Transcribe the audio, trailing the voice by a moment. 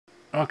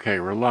Okay,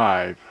 we're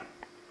live.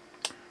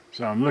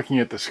 So I'm looking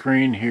at the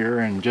screen here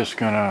and just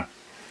gonna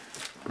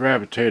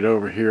gravitate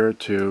over here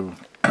to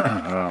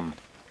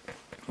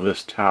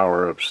this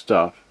tower of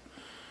stuff.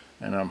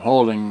 And I'm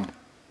holding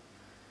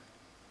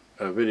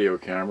a video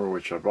camera,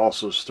 which I've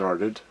also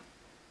started,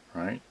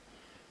 right?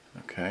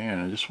 Okay,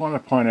 and I just want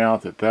to point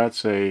out that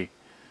that's a,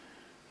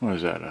 what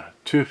is that, a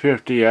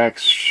 250X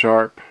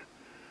sharp.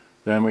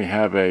 Then we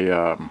have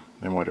a,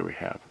 then what do we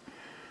have?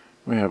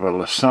 We have a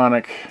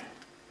Panasonic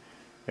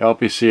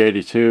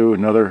LPC82,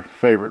 another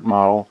favorite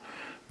model.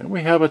 Then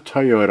we have a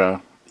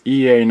Toyota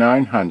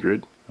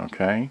EA900,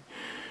 okay?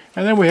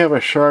 And then we have a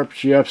Sharp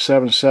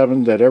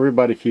GF77 that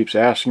everybody keeps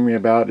asking me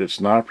about.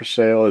 It's not for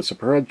sale. It's a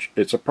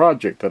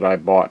project that I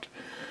bought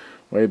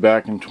way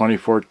back in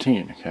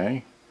 2014,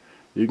 okay?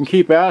 You can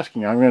keep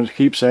asking. I'm going to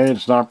keep saying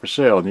it's not for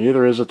sale.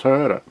 Neither is a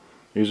Toyota.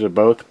 These are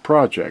both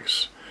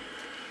projects.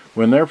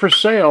 When they're for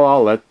sale,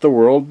 I'll let the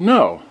world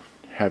know.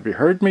 Have you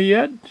heard me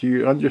yet? Do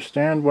you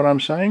understand what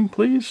I'm saying,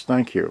 please?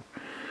 Thank you.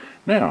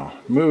 Now,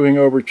 moving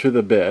over to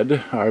the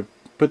bed, I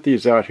put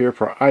these out here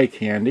for eye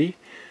candy.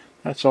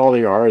 That's all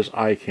they are, is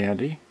eye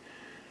candy.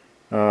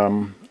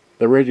 The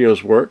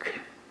radios work.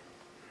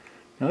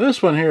 Now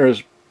this one here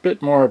is a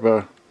bit more of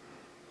a,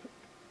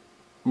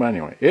 well,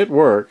 anyway, it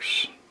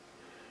works.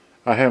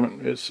 I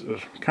haven't, it's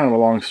kind of a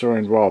long story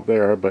involved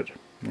there, but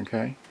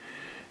okay.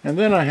 And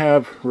then I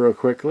have, real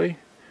quickly,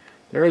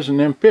 there is an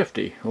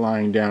M50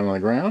 lying down on the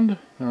ground,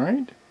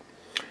 alright?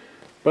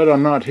 But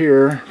I'm not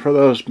here for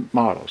those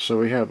models. So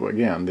we have,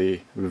 again,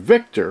 the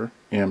Victor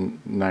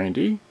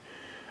M90,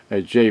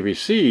 a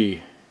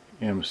JVC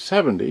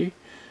M70,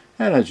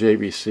 and a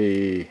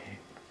JVC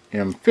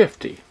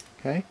M50,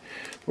 okay?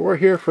 But we're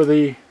here for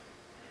the,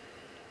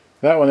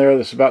 that one there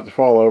that's about to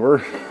fall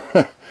over,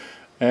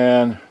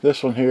 and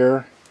this one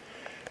here,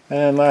 and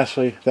then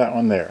lastly, that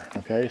one there,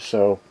 okay?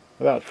 So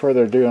without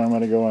further ado, I'm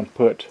going to go and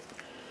put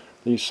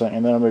these things,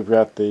 and then we've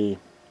got the,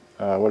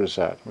 what is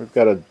that? We've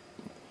got a,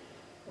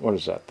 what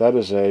is that? That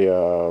is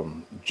a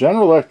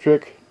General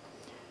Electric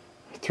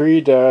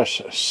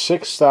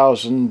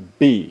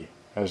 3-6000B,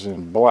 as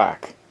in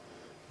black,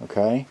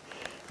 okay?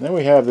 And then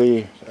we have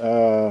the,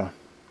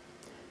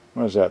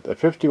 what is that? The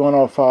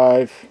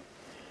 5105,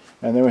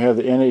 and then we have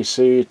the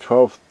NEC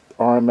 12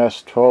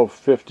 RMS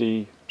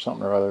 1250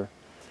 something or other.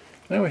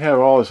 Then we have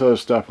all this other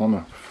stuff on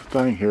the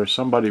thing here.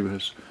 Somebody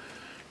was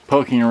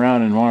poking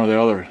around in one of the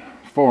other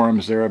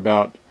forums there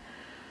about,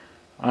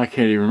 I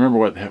can't even remember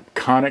what, the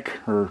Conic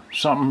or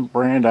something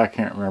brand, I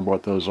can't remember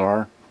what those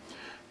are.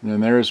 And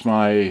then there's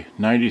my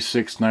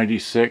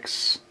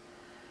 9696,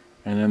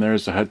 and then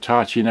there's the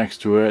Hitachi next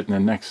to it, and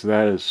then next to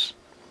that is,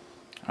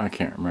 I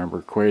can't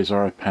remember,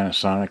 Quasar,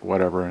 Panasonic,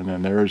 whatever, and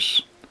then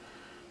there's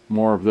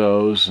more of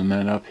those, and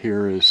then up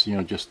here is, you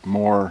know, just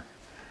more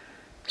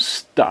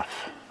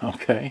stuff,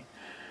 okay?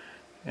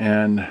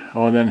 And,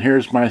 oh, and then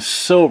here's my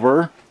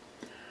silver,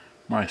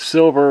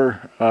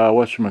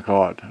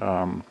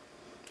 whatchamacallit,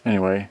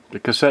 anyway, the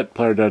cassette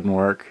player doesn't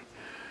work.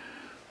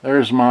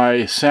 There's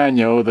my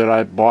Sanyo that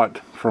I bought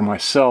for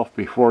myself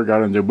before I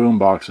got into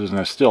boomboxes, and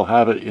I still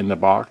have it in the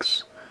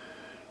box.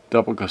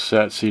 Double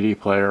cassette, CD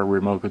player,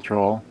 remote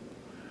control.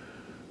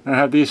 And I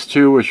have these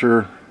two, which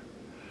are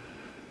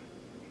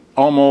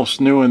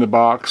almost new in the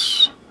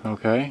box,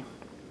 okay?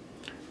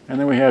 And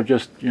then we have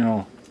just, you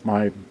know,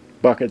 my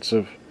buckets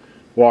of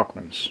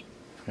Walkmans,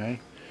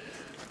 okay?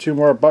 Two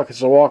more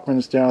buckets of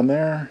Walkmans down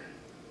there.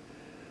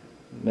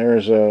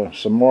 There's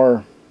some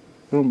more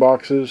boom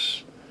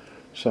boxes,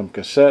 some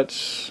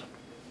cassettes.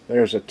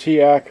 There's a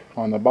TIAC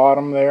on the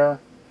bottom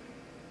there,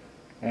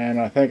 and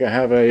I think I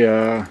have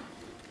a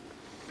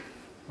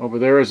over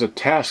there is a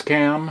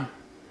Tascam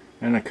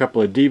and a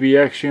couple of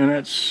DBX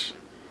units,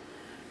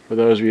 for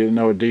those of you that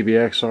know what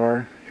DBX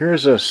are.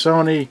 Here's a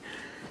Sony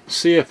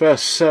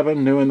CFS7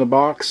 new in the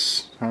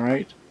box.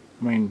 Alright,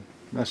 I mean,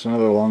 that's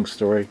another long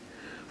story.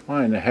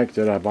 Why in the heck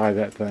did I buy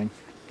that thing?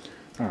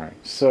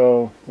 Alright,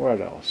 so what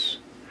else?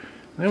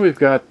 Then we've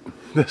got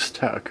this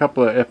a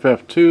couple of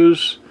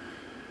FF2s.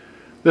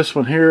 This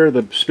one here,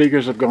 the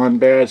speakers have gone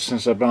bad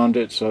since I bound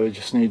it, so they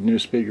just need new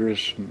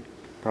speakers.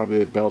 Probably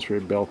the belts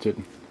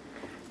rebelted.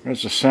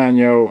 There's a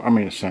Fisher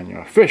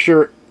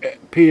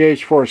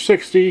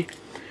PH460.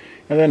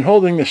 And then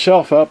holding the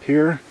shelf up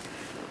here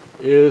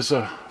is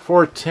a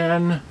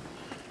 410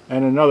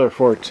 and another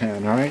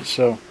 410. Alright,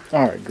 so,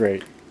 alright,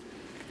 great.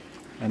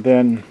 And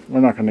then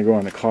we're not going to go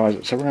in the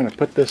closet, so we're going to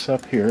put this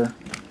up here.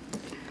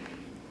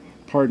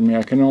 Pardon me,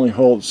 I can only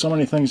hold so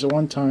many things at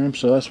one time,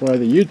 so that's why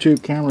the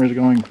YouTube camera is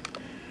going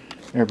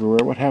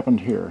everywhere. What happened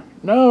here?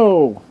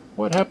 No!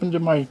 What happened to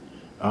my...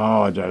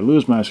 Oh, did I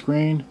lose my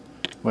screen?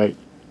 Wait.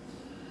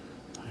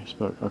 I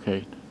spoke.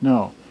 Okay.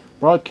 No.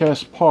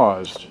 Broadcast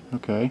paused.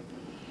 Okay.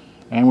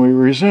 And we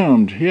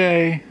resumed.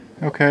 Yay!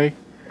 Okay.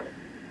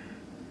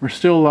 We're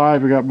still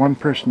live. We got one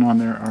person on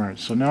there. Alright,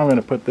 so now I'm going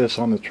to put this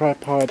on the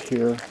tripod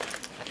here.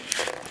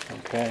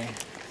 Okay.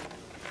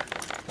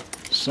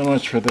 So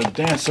much for the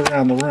dance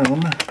around the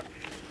room.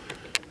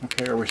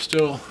 Okay, are we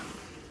still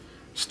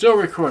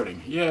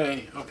recording?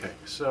 Yay. Okay,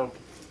 so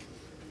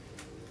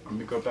Let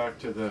me go back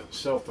to the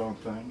cell phone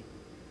thing.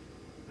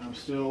 I'm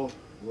still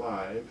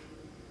live.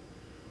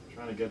 I'm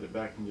trying to get it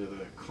back into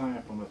the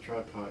clamp on the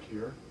tripod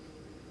here.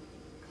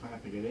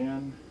 Clamping it in.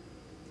 And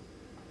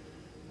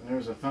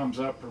there's a thumbs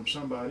up from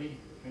somebody.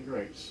 Okay,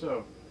 great.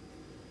 So,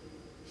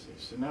 let's see.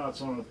 So now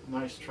it's on a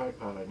nice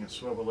tripod. I can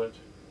swivel it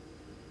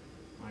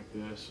like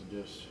this and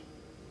just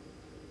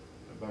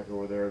go back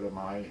over there to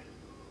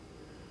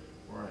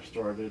where I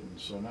started. And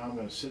so now I'm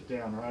going to sit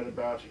down right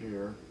about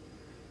here.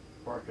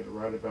 Park it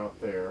right about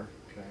there,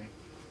 okay.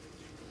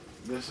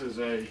 This is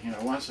a,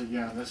 once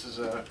again, this is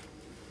a,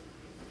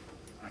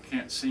 I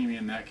can't see me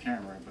in that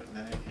camera, but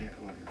then I can't,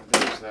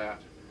 there's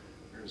that,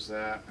 there's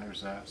that,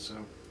 there's that.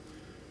 So,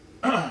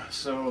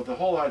 so the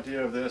whole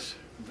idea of this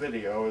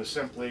video is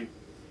simply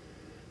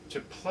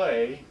to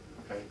play,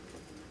 okay,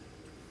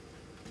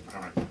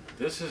 alright,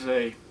 this is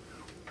the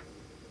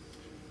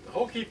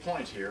whole key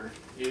point here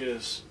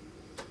is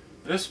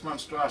this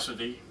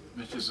monstrosity,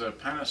 which is a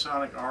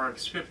Panasonic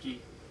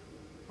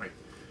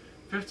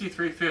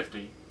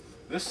RX-5350.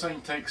 This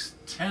thing takes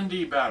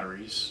 10D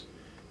batteries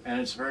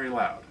and it's very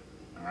loud,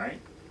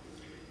 alright?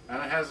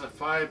 And it has a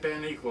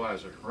 5-band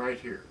equalizer right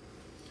here.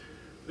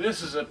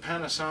 This is a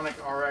Panasonic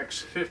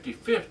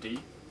RX-5050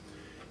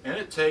 and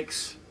it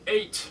takes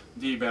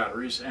 8D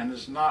batteries and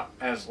is not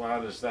as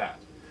loud as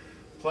that.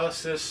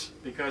 Plus this,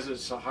 because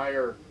it's a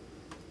higher,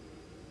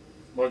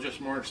 well,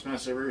 just more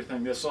expensive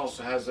everything, this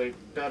also has a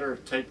better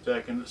tape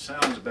deck and it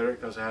sounds better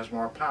because it has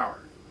more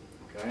power,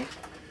 okay?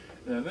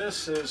 And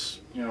this is,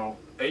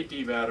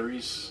 8D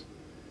batteries,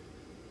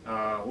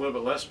 a little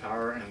bit less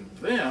power, and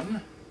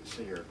then, let's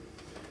see here,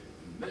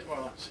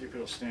 well, let's see if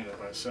it'll stand up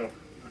by itself.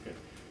 Okay.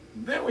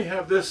 And then we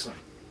have this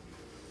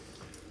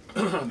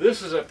thing.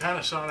 This is a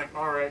Panasonic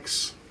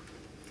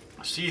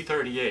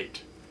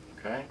RX-C38,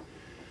 okay?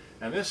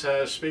 And this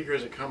has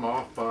speakers that come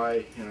off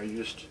by, you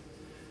just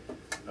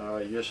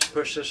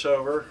push this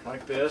over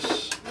like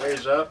this,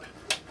 raise up,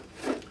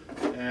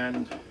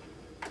 and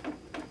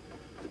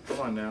come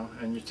on now,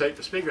 and you take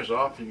the speakers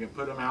off and you can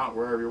put them out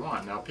wherever you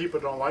want. Now people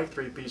don't like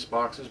 3-piece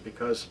boxes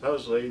because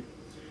supposedly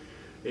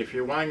if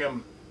you wang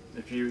them,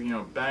 if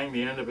you bang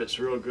the end of it's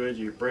real good,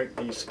 you break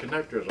these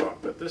connectors off.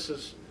 But this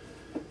is,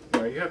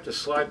 you have to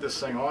slide this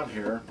thing on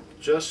here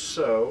just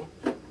so,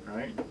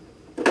 right?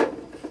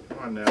 Come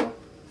on now,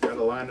 got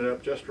to line it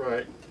up just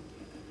right.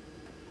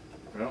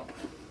 Well,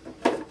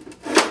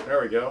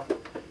 there we go.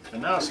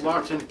 And now it's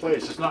locked in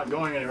place. It's not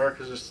going anywhere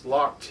because it's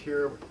locked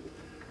here.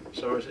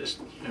 So it's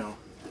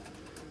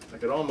I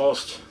could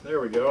almost,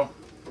 there we go.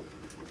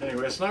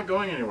 Anyway, it's not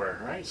going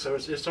anywhere, right? So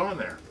it's on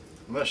there.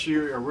 Unless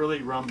you are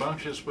really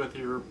rambunctious with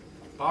your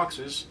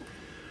boxes.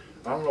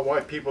 I don't know why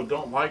people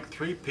don't like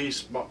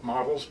 3-piece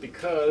models,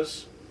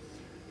 because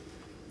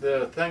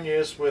the thing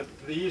is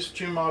with these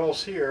two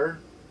models here,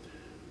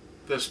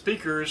 the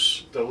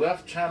speakers, the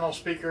left channel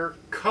speaker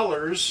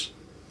colors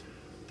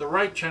the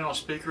right channel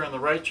speaker and the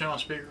right channel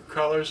speaker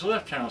colors the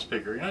left channel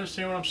speaker. You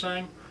understand what I'm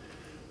saying?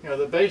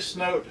 The bass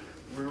note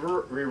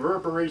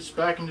reverberates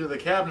back into the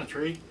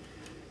cabinetry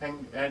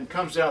and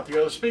comes out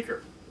the other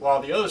speaker,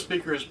 while the other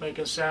speaker is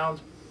making sound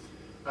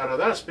out of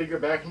that speaker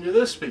back into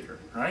this speaker,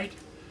 right?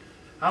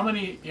 How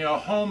many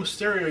home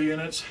stereo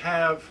units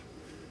have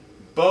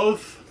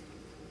both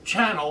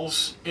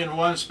channels in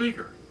one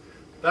speaker?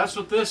 That's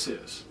what this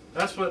is.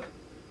 That's what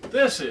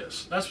this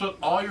is. That's what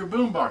all your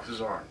boom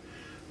boxes are.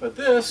 But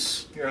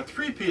this, your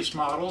 3-piece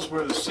models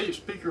where the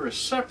speaker is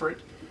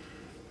separate,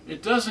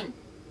 it doesn't,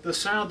 the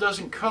sound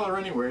doesn't color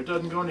anywhere. It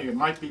doesn't go anywhere. It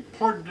might be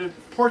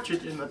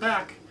ported in the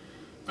back,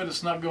 but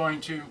it's not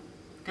going to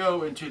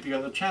go into the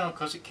other channel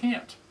because it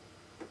can't.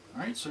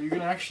 All right, so you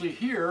can actually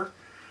hear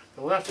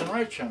the left and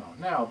right channel.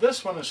 Now,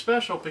 this one is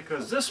special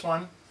because this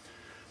one,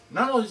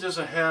 not only does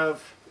it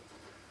have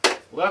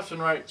left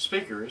and right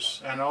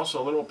speakers and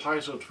also little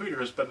piezo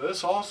tweeters, but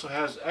this also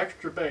has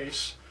extra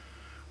bass,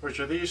 which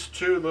are these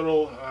two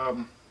little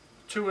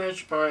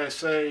 2-inch by,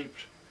 say,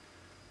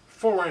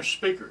 4-inch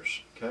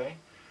speakers, okay?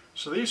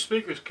 So these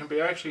speakers can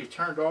be actually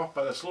turned off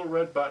by this little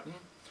red button.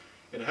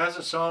 It has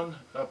its own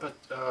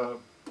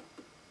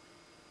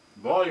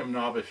volume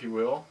knob, if you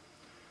will.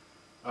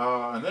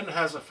 And then it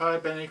has a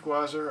 5-band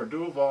equalizer, or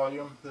dual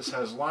volume. This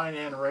has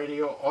line-in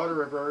radio, auto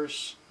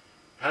reverse,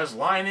 has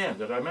line-in.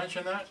 Did I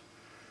mention that?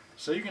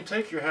 So you can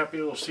take your happy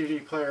little CD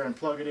player and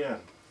plug it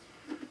in.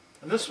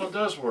 And this one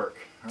does work,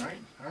 alright?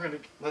 I'm going to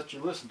let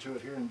you listen to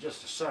it here in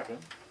just a second.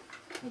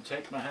 I'm going to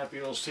take my happy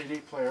little CD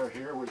player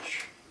here,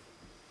 which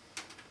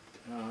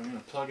I'm going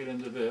to plug it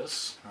into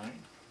this, right,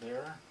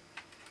 there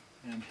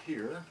and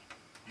here,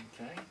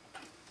 okay?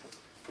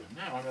 And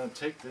now I'm going to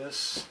take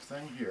this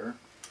thing here.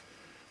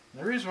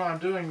 And the reason why I'm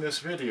doing this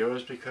video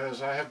is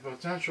because I have a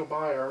potential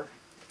buyer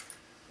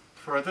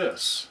for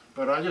this,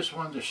 but I just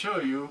wanted to show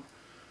you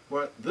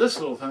what this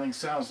little thing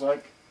sounds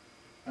like,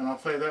 and I'll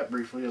play that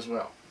briefly as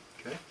well.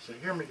 Okay, so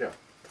here we go.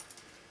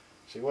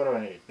 See, what do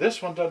I need?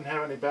 This one doesn't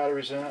have any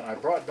batteries in it. I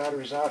brought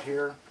batteries out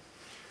here.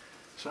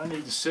 So I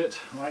need to sit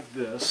like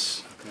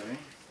this, okay?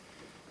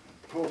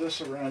 Pull this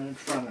around in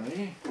front of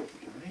me,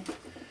 okay?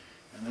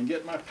 And then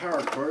get my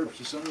power cord, which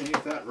is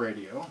underneath that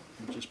radio,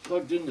 which is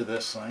plugged into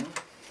this thing,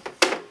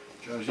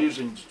 which I was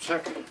using to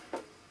check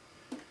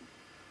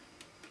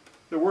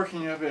the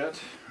working of it.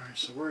 Alright,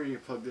 so where do you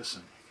plug this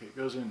in? Okay, it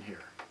goes in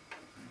here.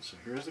 Alright, so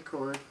here's the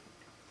cord.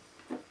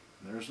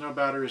 There's no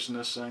batteries in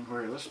this thing.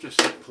 Here, let's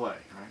just hit play,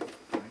 right?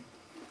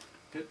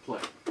 Hit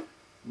play.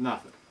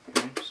 Nothing.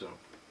 Okay, so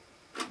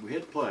we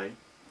hit play.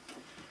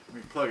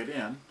 We plug it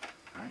in,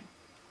 right?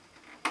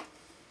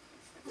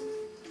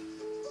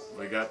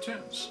 We got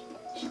tunes.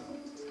 So,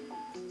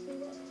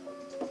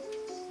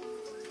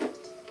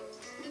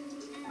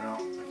 well, I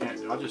can't.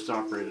 I'll just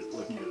operate it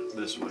looking at it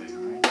this way,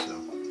 right? So,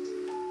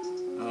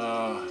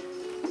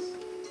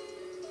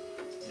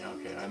 yeah,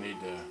 okay. I need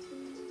to.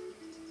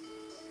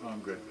 Oh, I'm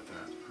good with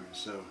that. All right,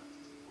 so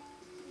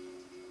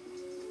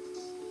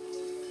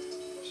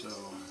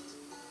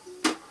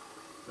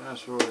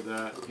fast forward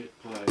that, hit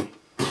play.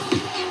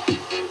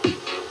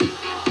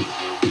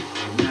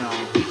 Now,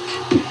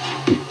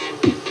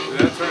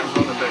 that turns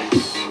on the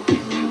bass.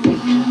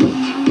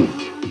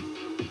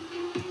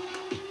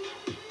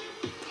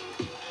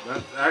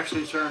 That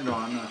actually turned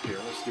on. Here,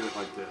 let's do it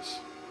like this.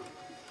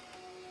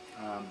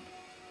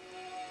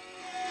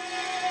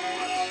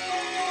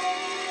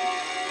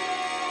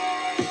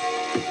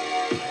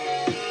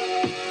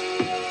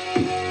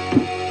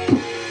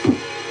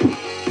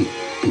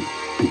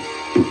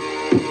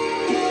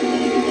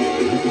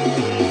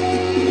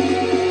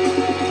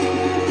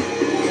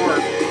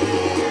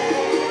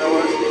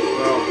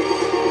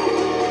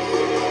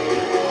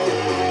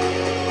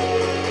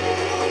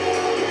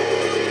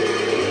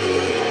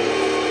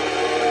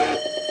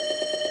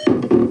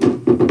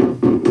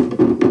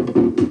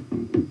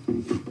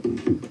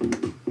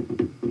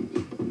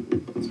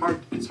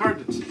 It's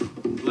hard to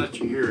let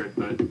you hear it,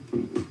 but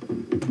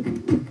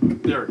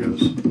there it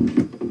goes.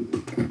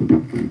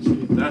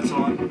 See, that's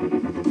on.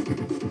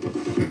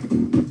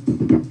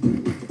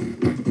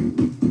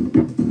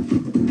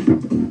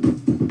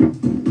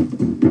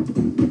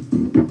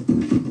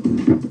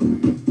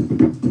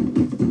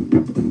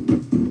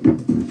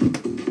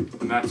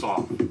 And that's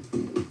off.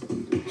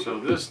 So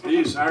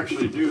these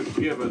actually do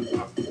give it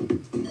a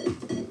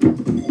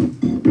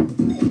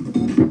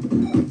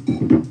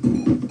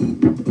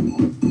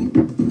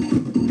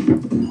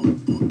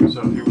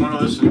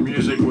listen to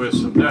music with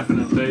some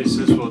definite bass.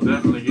 This will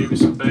definitely give you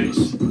some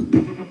bass.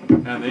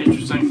 And the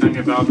interesting thing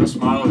about this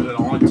model is it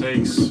only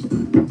takes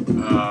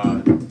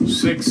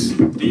 6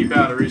 D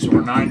batteries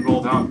or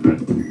 9-volt output.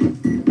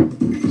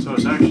 So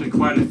it's actually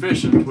quite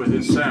efficient with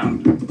its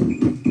sound.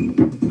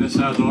 This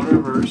has auto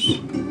reverse.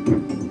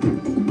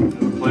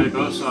 It'll play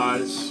both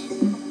sides.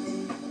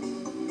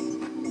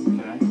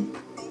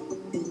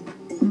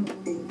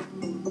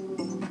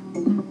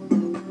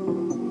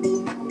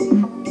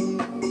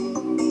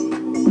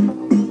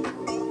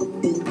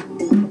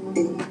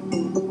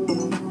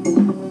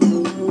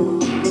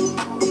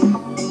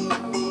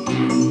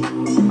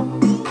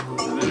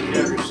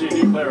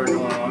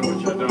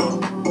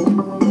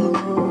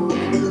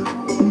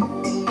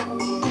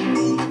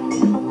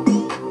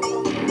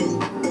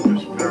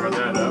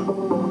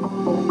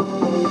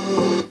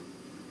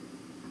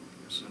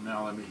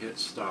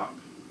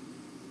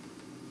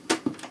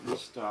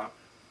 Stop,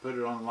 put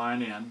it on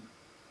line in.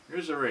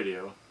 Here's the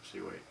radio. See,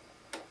 wait.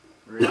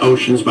 Radio.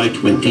 Oceans by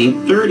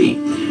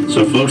 2030.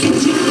 So, folks.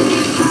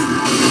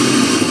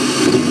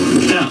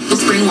 Yeah.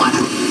 Spring water.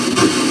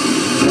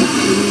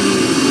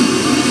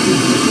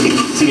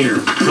 It's here.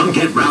 Come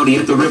get rowdy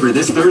at the river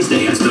this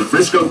Thursday as the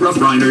Frisco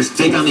Rough Riders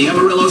take on the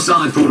Amarillo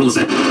Sod Poodles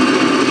at.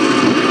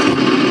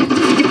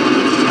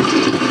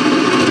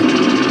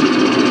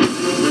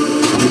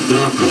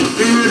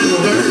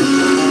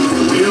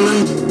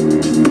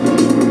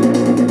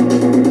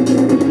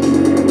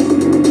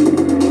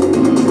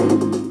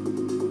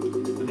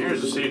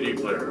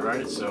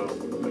 Right, so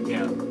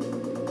again,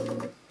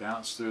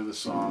 bounce through the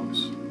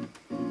songs.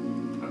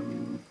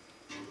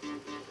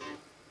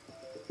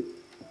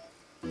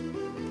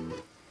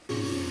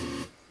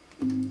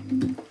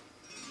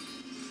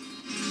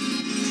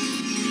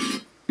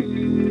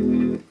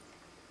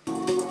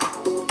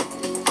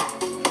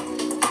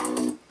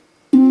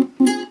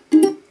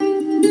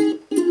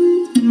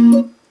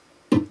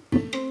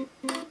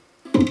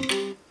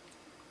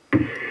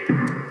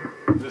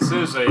 This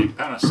is a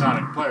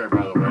Panasonic player,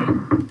 by the way.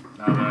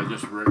 Now that I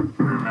just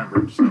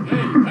remembered, it's like, hey,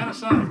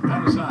 Panasonic.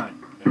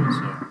 Okay,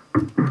 so,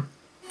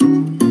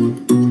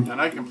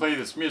 and I can play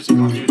this music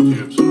on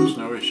YouTube, so there's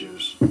no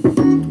issues.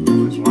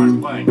 That's why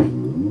I'm playing it.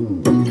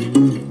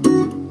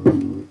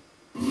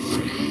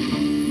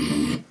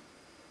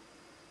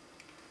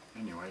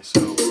 Anyway,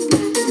 so.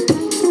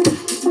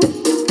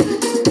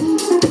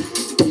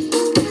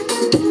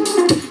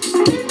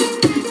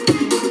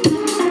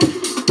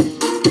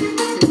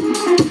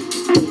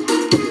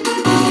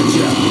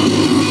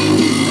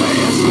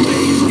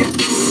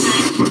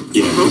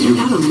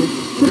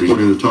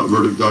 To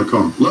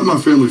topverdict.com. Let my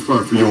family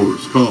fight for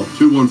yours. Call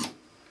 214.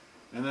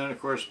 And then, of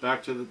course,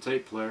 back to the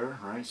tape player,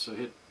 right? So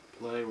hit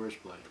play. Where's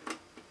play?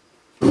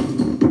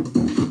 And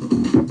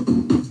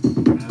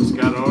it's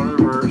got auto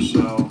reverse.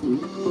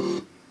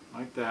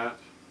 like that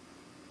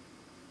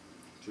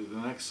to the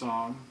next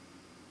song.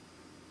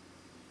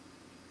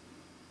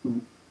 So,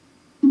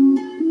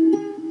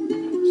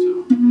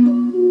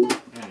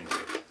 anyway,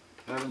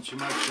 having too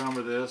much fun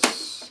with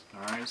this.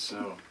 Alright,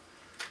 so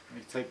let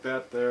me take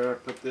that there,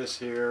 put this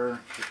here,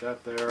 put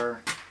that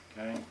there,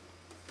 okay.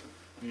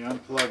 Let me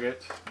unplug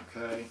it,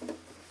 okay.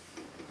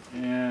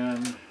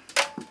 And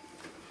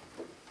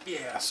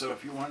yeah, so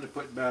if you wanted to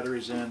put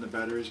batteries in, the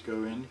batteries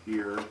go in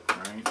here,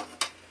 right?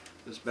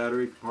 This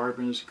battery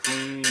compartment is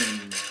clean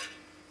and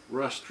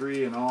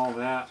rust-free and all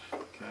that,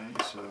 okay,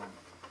 so.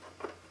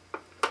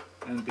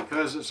 And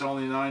because it's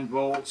only 9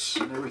 volts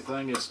and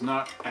everything, it's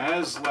not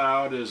as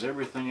loud as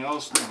everything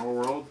else in the whole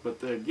world,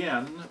 but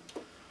again,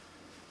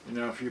 you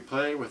know, if you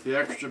play with the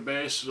extra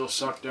bass, it'll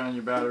suck down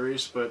your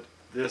batteries, but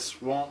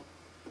this won't.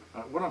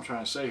 What I'm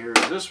trying to say here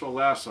is this will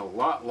last a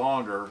lot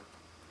longer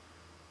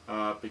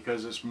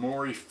because it's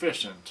more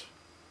efficient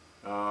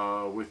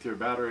with your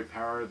battery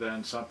power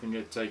than something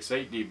that takes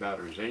 8D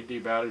batteries.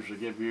 8D batteries will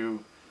give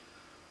you,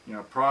 you know,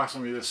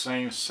 approximately the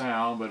same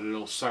sound, but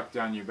it'll suck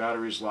down your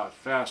batteries a lot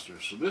faster.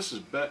 So this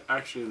is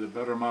actually the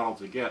better model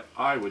to get,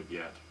 I would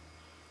get.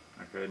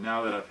 Okay,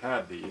 now that I've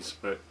had these,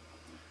 but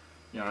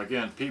you know,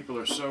 again, people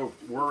are so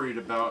worried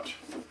about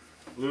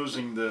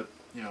losing the,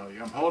 you know,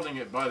 I'm holding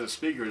it by the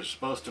speaker, it's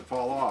supposed to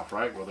fall off,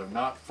 right? Well, they're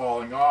not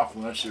falling off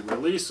unless you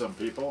release them,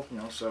 people, you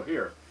know, so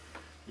here.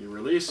 You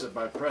release it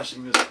by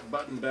pressing this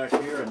button back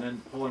here and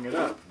then pulling it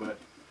up, but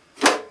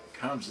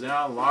comes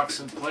down, locks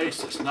in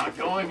place, it's not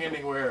going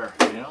anywhere,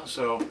 you know.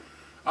 So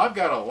I've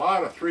got a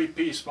lot of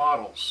 3-piece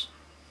models.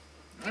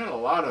 I got a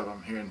lot of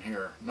them here and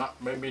here.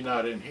 Not, maybe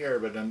not in here,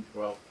 but in,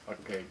 well,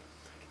 okay.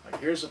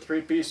 Like here's a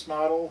 3-piece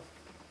model.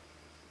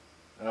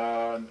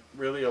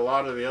 Really a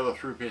lot of the other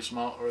 3-piece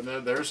model, or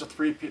there's a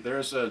 3-piece,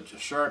 there's a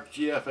Sharp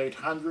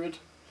GF800.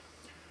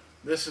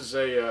 This is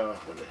a,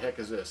 what the heck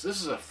is this?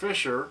 This is a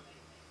Fisher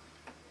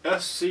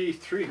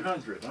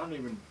SC-300. I don't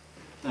even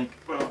think,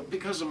 well,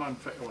 because I'm on,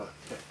 well,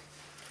 okay.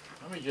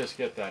 Let me just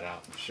get that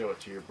out and show it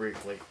to you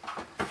briefly,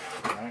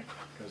 right?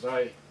 Because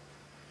I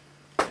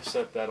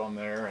set that on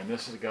there, and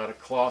this has got a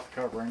cloth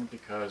covering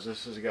because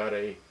this has got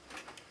a,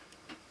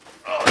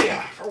 oh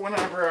yeah, for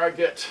whenever I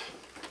get,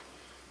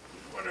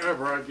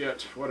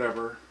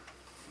 whatever.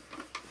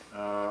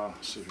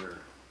 Let's see here.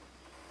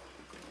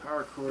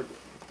 Power cord,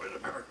 where's the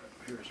power cord?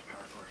 Here's the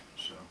power cord.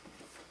 So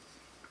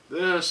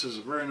this is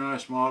a very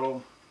nice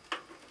model.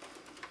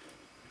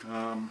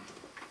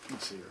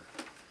 Let's see here.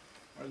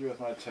 What do I do with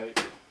my tape?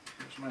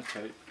 Here's my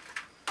tape.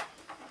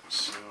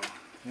 So,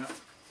 yeah.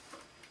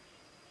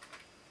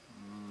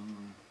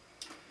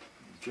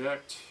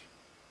 Eject.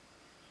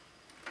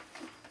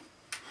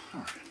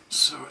 Alright,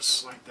 so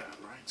it's like that,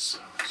 right? So,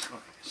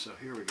 okay, so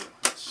here we go.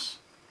 Let's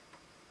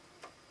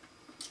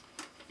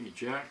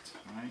eject,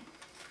 right?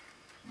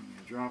 And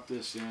you drop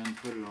this in,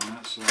 put it on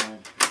that side,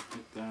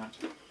 hit that,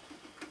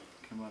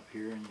 come up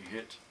here and you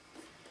hit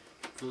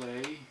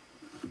play.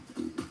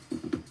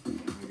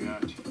 And we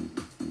got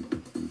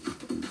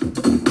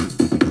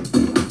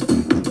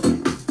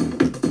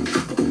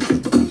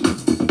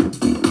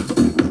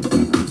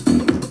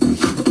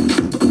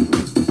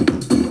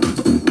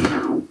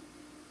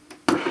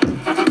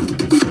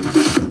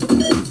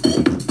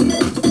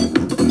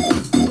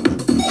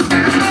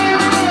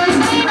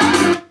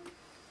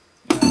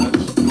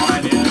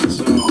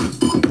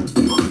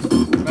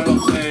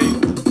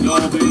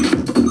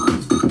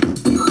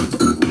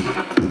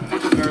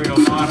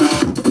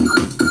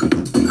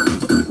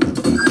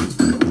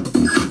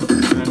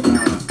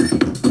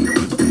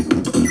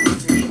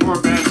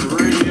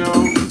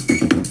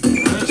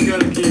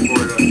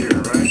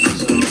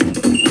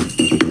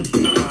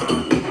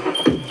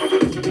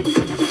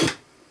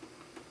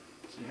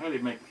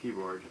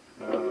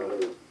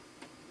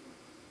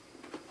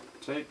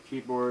tape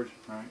keyboard,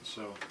 right?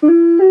 So there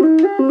we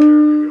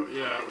go.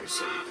 Yeah, we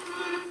see.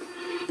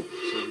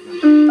 So we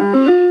can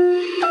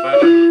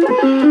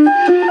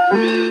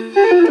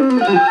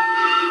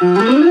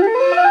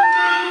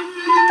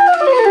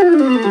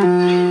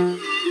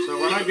so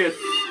when I get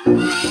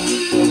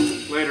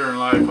later in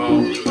life,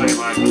 I'll play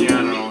my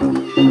piano.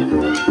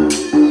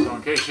 So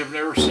in case you've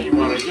never seen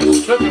one, I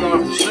just took it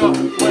off the shelf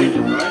and played it,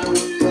 right?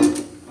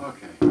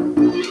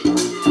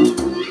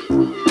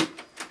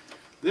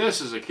 This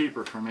is a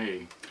keeper for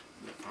me.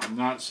 I'm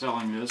not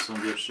selling this,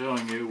 I'm just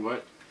showing you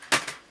what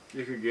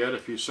you could get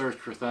if you search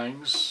for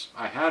things.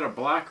 I had a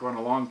black one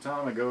a long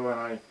time ago and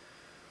I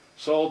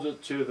sold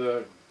it to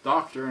the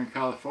doctor in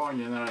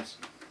California, and then I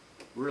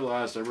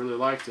realized I really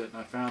liked it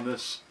and I found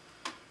this.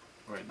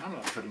 Wait, I'm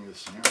not putting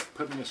this in here, I'm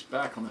putting this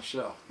back on the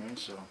shelf. Okay,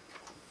 so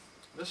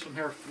this one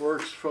here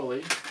works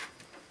fully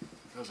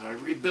because I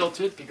rebuilt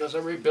it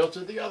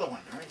the other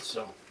one, right?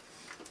 So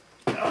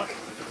okay.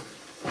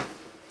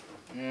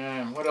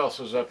 And what else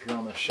is up here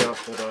on the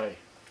shelf that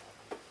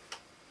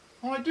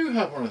oh, I do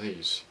have one of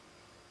these.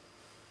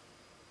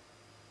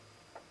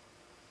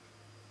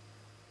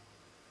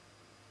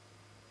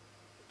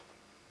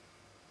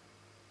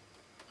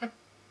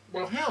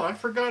 Well, hell, I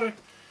forgot it.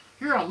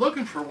 Here, I'm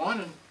looking for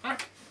one, and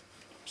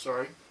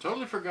sorry.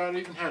 Totally forgot I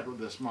even had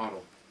this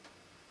model.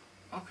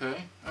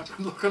 Okay, I've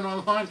been looking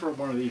online for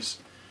one of these.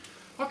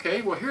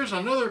 Okay, well here's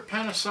another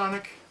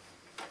Panasonic.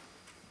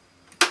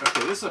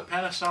 Okay, this is a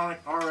Panasonic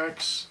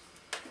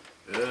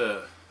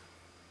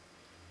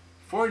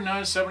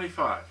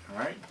RX-4975,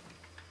 alright?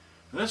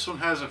 This one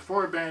has a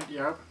 4-band,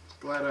 yeah,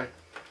 glad I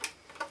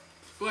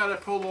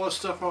pulled all this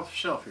stuff off the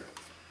shelf here.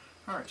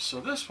 Alright, so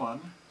this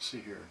one, let's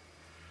see here.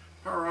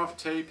 Power off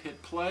tape,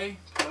 hit play.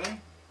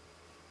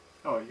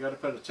 Oh, you got to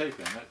put a tape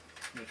in it.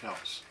 It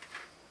helps.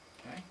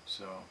 Okay,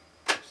 so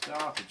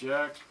stop,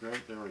 eject,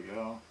 great, there we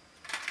go.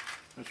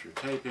 Put your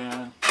tape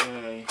in,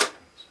 yay.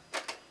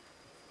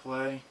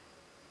 Play.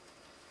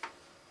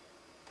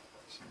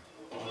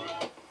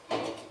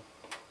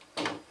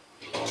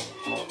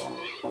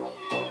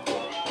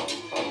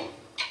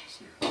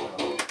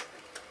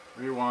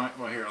 Rewind.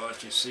 Well, here, I'll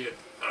let you see it.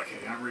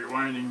 Okay, I'm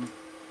rewinding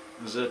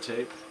the Z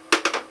tape.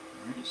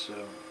 Alright,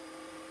 so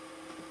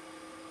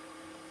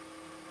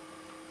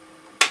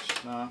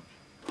stop,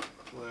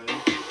 play,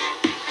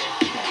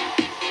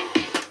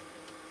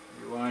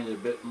 rewind a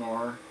bit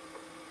more.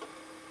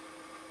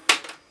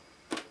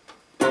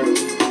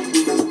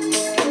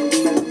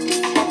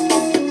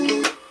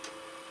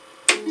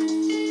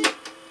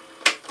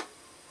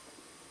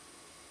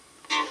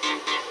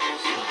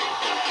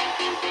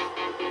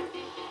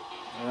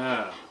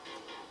 Yeah.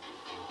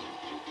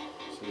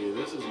 See,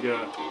 this is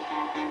good.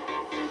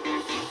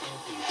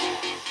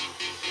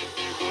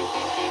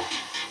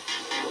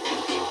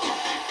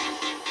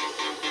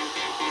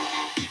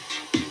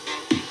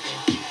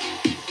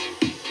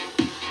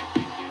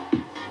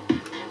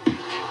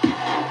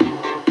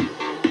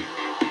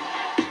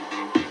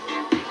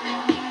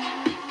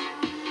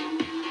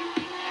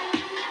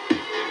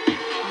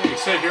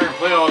 Sit here and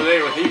play all day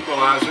with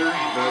Equalizer,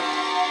 but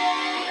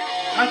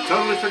I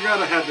totally forgot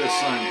I had this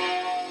thing.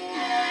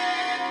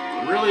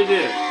 I really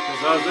did,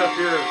 because I was up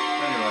here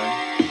anyway.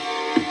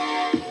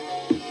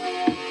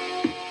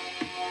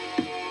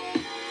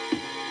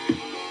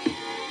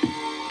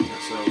 Yeah,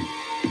 so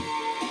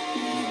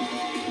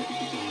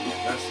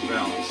that's the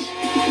balance.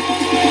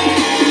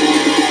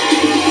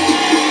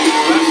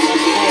 That's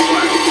just full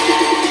blast.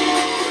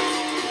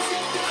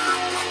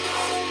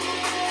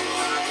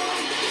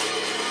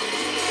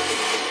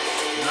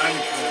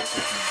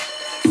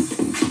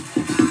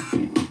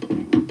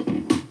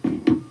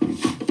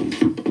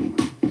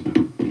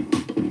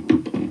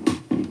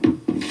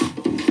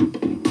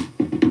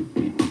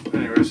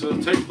 Anyway, so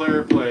the tape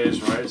player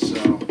plays, right?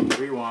 So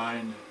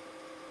rewind.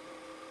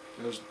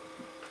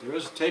 There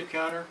is a tape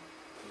counter.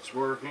 It's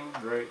working,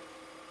 great.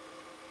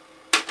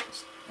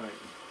 Right,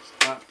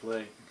 stop,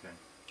 play, okay.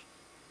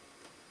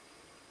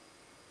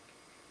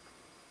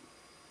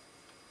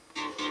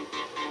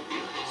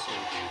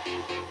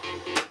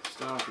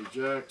 Stop,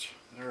 eject.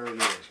 There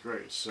it is,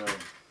 great. So,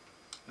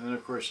 and then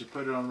of course you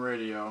put it on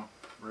radio.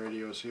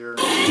 Radio's here.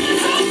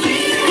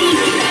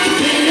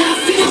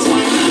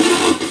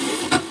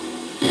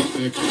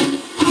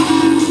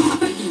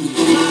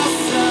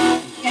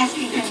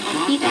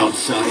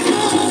 Outside.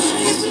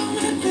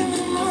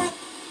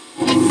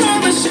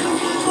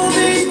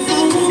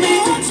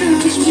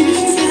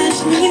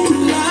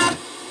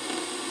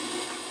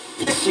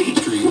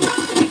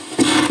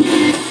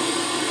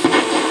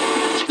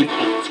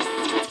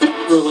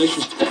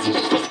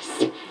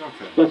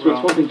 That's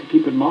what's something to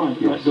keep in mind.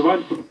 Yes.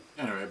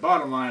 Anyway,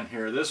 bottom line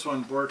here, this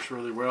one works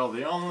really well.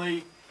 The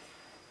only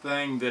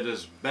thing that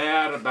is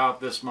bad about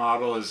this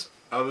model is,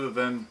 other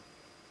than,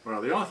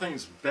 well, the only thing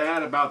that's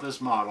bad about this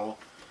model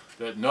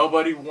that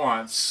nobody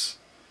wants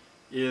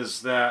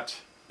is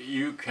that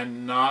you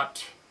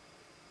cannot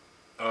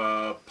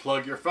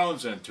plug your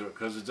phones into it,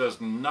 because it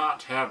does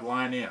not have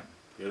line in.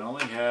 It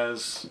only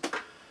has,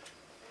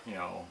 you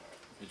know,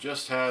 it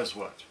just has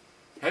what?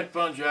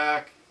 Headphone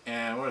jack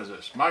and what is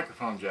this?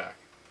 Microphone jack.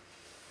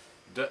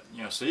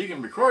 You know, so you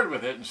can record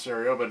with it in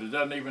stereo, but it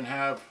doesn't even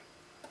have,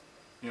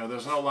 you know,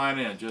 there's no line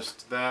in,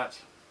 just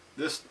that.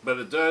 But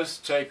it does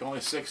take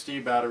only 60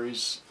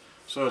 batteries,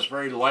 so it's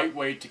very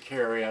lightweight to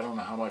carry. I don't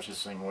know how much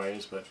this thing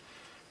weighs, but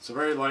it's a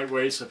very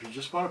lightweight. So if you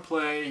just want to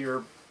play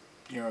your,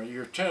 you know,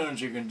 your tunes,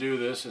 you can do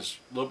this. It's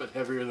a little bit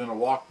heavier than a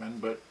Walkman,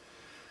 but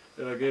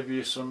it'll give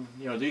you some,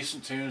 you know,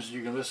 decent tunes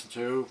you can listen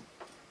to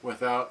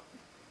without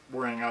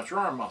wearing out your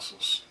arm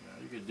muscles. You know,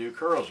 you could do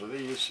curls with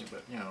these,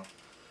 but you know,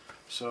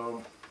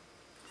 so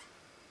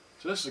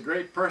this is a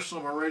great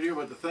personal radio.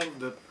 But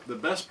the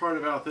best part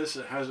about this,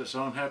 it has its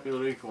own happy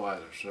little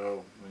equalizer.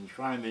 So when you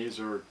find these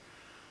are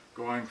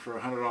going for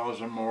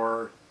 $100 or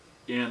more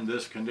in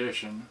this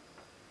condition,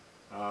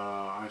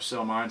 I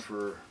sell mine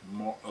for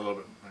more, a little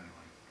bit anyway.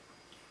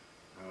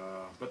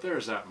 But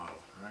there's that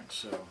model, right?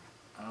 So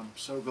I'm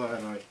so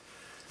glad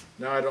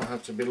now I don't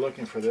have to be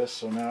looking for this.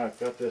 So now I've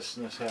got this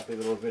in this happy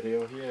little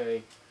video.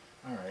 Yay!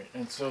 All right,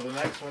 and so the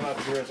next one up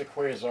here is a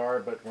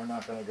Quasar, but we're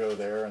not going to go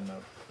there. And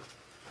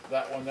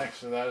that one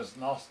next to that is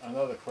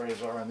another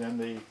Quasar, and then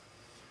the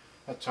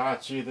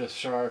Hitachi, the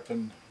Sharp,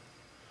 and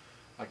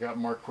I got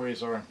more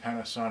Quasar and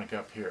Panasonic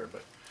up here.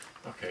 But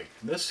okay,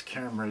 this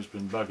camera has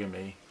been bugging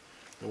me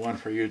the one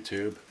for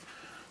YouTube.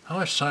 How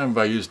much time have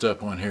I used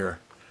up on here?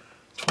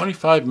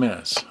 25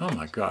 minutes. Oh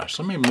my gosh.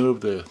 Let me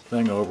move the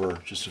thing over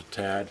just a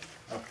tad.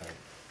 Okay.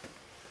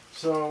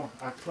 So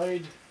I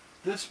played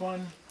this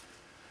one.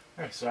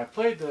 Alright, so I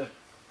played the...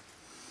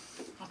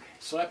 Okay,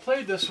 so I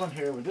played this one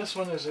here, but this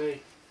one is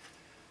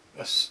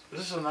this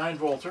is a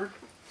 9-volter.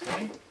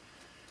 Okay?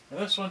 And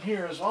this one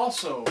here is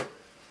also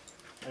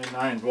a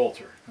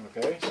 9-volter.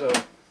 Okay, so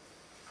a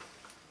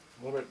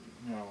little bit,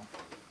 you know,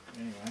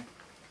 anyway.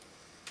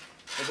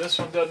 But this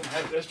one doesn't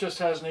have, this just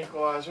has an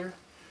equalizer.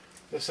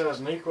 This has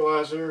an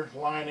equalizer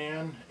line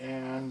in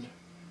and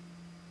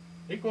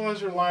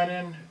equalizer line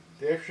in,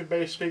 the extra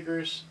bass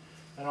speakers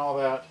and all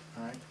that.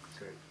 Alright,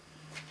 great.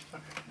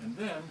 Okay, and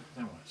then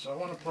what? So I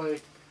want to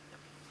play,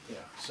 yeah,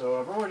 so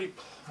I've already,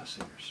 let's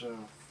see here, so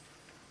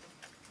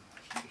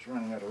I'm just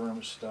running out of room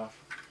of stuff.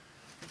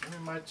 Give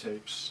me my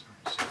tapes.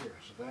 So here,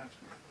 so that,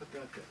 put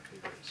that there.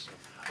 Here it is. So,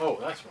 oh,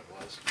 that's what it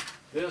was.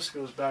 This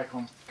goes back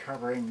on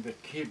covering the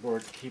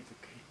keyboard to keep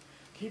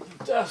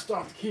the dust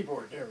off the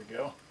keyboard. There we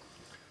go.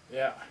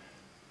 Yeah.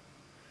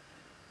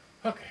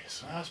 Okay,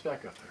 so now it's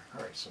back up there.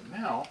 Alright, so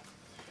now,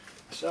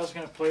 I was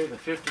going to play the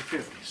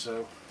 5050. So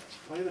let's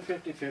play the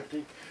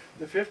 5050.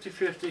 The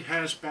 5050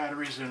 has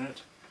batteries in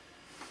it,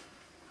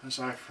 as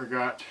I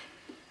forgot.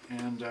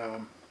 And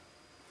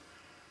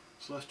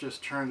so let's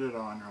just turn it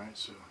on, right?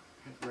 So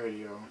hit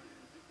radio.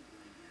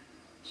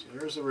 So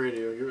there's the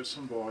radio. Give it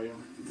some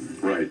volume.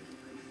 Right.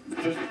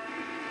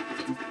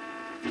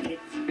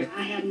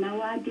 I had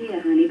no idea,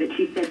 honey, but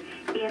she said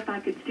if I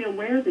could still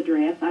wear the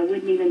dress, I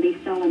wouldn't even be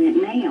selling it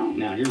now.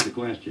 Now, here's the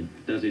question.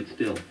 Does it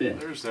still fit?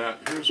 There's that.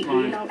 Here's You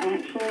my know,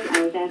 actually,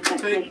 I was asked that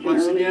tape question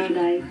once earlier again.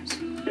 today. Right, so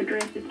The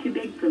dress is too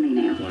big for me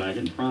now. Well, I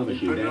can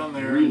promise you Put it on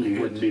that there really and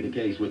hit wouldn't be the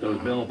case with those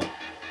bell buckles.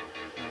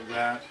 like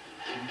that.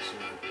 Okay, so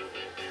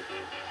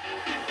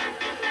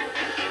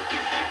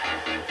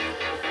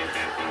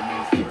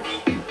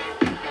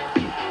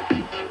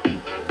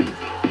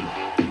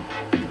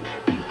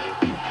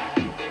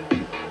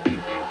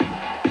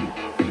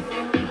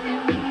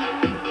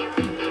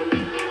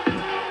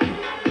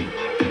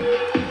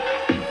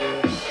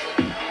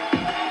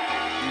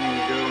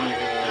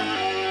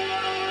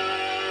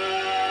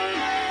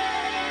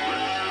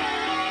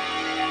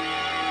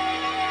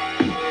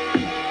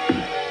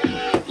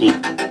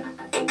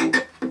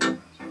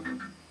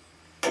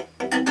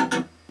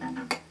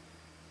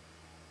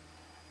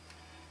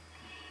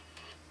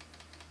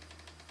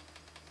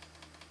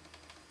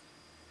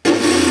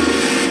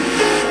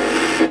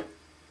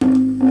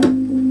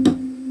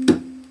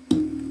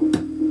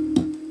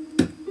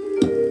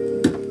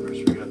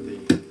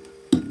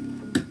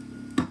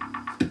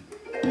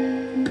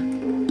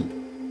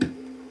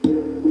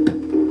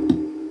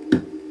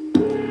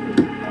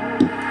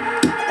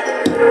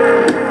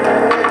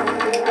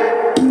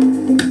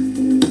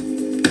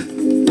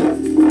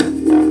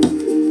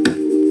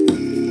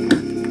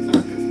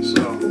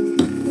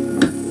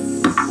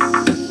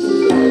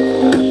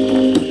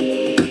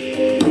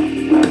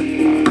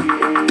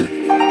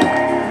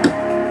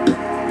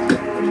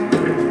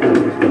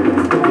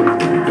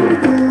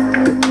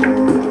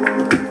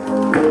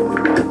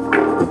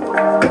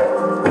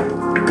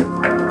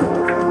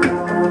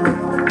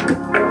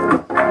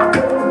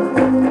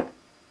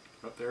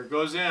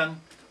goes in.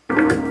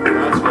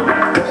 That's what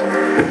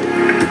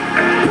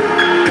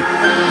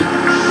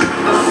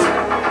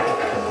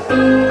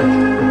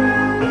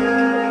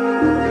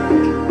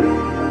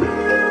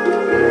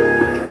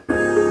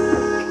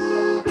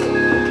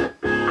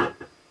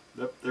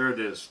Yep, there it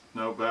is.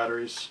 No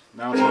batteries.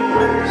 Now it's on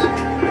batteries.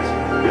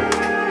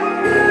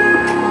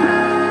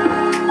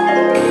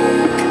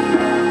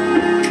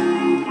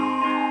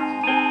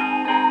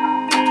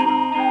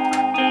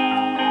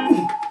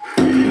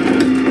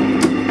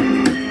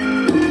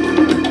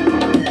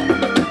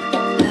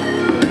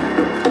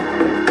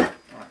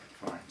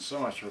 So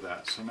much for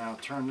that. So now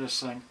turn this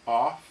thing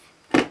off.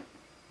 All right,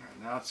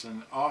 now it's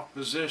in off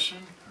position.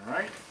 All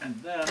right,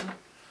 and then,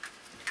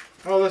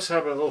 oh, let's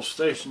have a little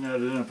station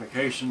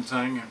identification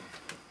thing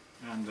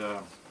and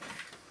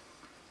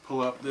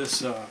pull up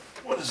this.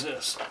 What is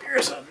this?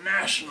 Here's a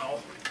National.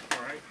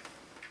 All right,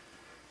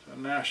 so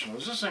National.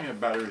 Does this thing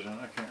have batteries in it?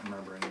 I can't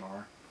remember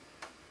anymore.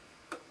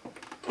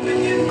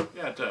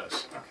 Yeah, it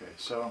does. Okay,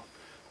 so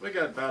we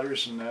got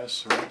batteries in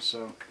this. All right,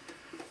 so.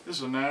 This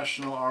is a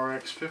National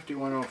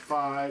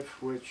RX-5105,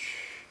 which,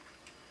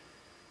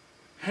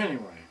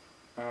 anyway,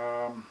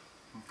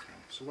 okay,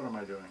 so what am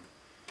I doing?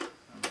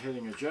 I'm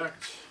hitting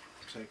eject,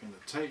 taking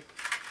the tape,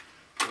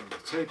 putting the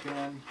tape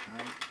in,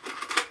 right,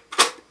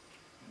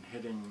 and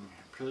hitting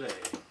play.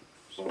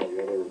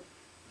 So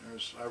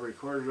I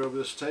recorded over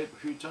this tape a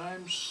few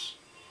times.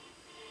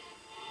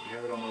 I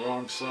have it on the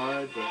wrong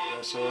side, but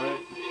that's alright.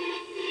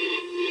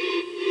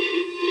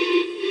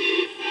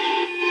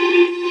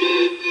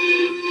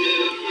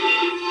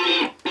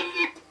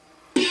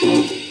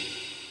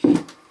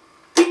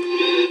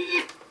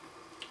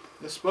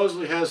 It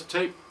supposedly has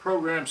tape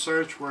program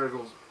search where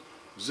it'll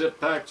zip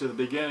back to the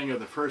beginning of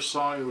the first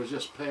song that was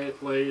just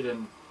played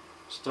and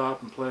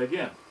stop and play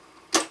again.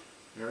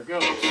 There it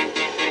goes.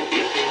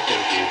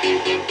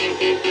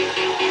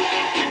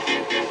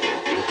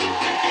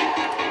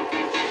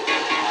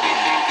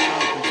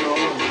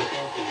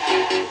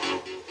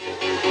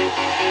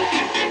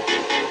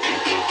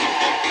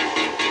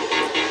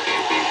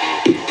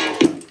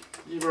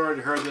 You've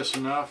already heard this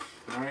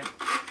enough, right?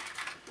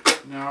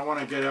 Now I want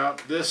to get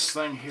out this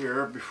thing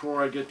here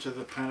before I get to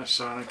the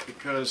Panasonic,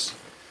 because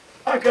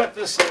I got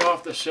this thing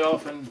off the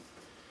shelf and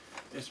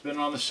it's been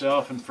on the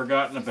shelf and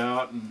forgotten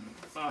about, and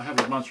I have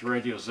a bunch of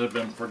radios that have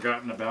been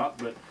forgotten about,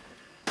 but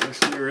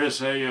this here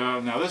is a,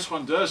 now this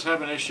one does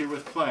have an issue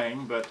with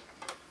playing, but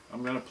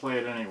I'm going to play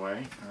it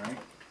anyway, alright.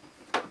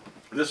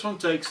 This one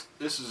takes,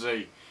 this is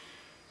a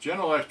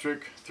General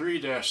Electric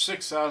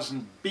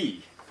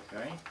 3-6000B,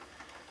 okay.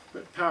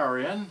 Put power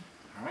in,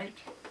 alright.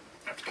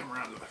 I have to come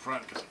around to the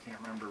front because I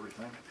can't remember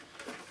everything.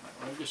 Right,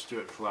 well, just do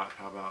it flat,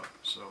 how about?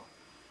 So,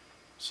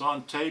 it's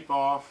on tape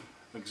off,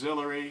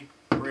 auxiliary,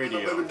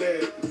 radio.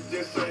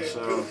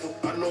 So,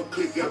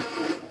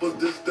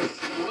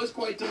 it was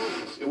quite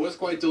delicious. It was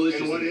quite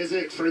delicious. And what is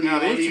it for the now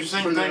the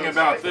interesting thing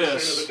about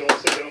this,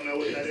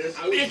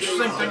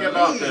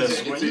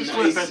 when you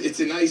flip it, it's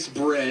a nice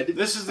bread.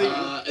 this is the,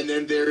 and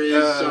then there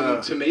is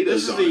some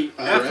tomatoes. this is the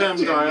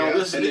FM dial,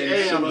 this is the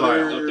AM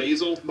dial.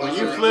 Basil. When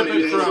you flip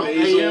it from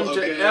AM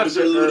to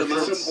FM, or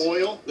from some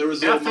oil. There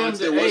was FM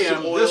to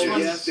AM, this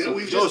one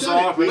goes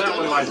off and that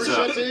one lights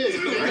up.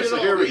 Alright, so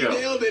here we go.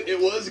 Nailed it. It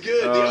was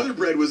good. The other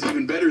bread was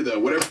even better though.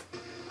 Whatever.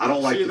 I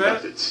don't like See the that?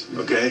 methods,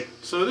 okay?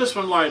 So this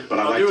one light, But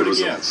I I'll like do the it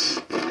again.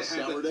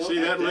 results. See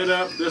that lit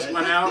up, this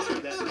went out,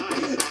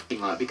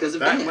 Because of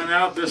that that. went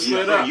out, this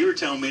lit up. You were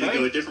telling me to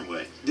go a different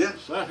way. Yeah.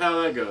 So that's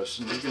how that goes.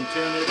 And you can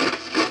tune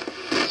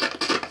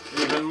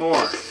it even more.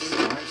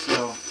 Alright,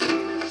 so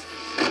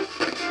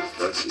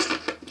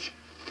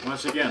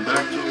once again,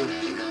 back to,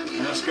 and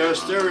let's go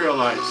stereo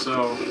light.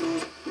 So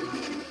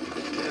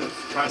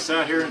if I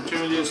sat here and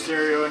tuned in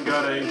stereo and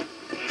got a,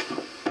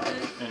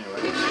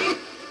 anyways.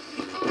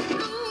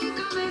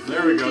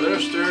 There we go,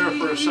 there's stereo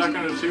for a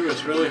second or two.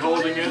 It's really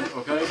holding it.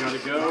 Okay, gotta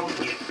go.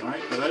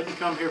 Alright, but I didn't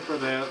come here for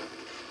that.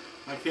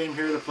 I came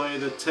here to play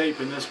the tape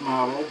in this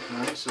model.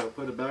 Alright, so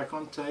put it back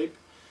on tape.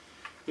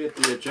 Hit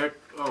the eject.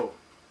 Oh,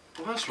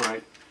 well, that's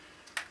right.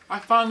 I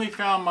finally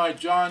found my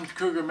John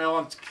Cougar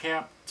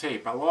Mellencamp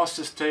tape. I lost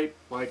this tape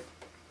like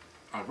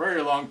a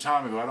very long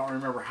time ago. I don't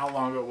remember how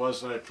long ago it was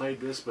that I played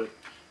this, but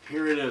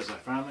here it is. I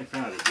finally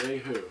found it.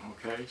 Yay-hoo.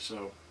 Okay,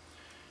 so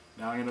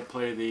now I'm going to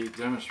play the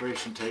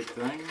demonstration tape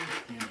thing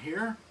in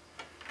here.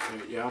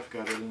 Okay, yeah, I've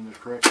got it in the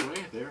correct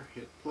way. There,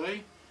 hit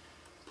play.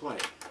 Play.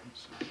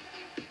 So,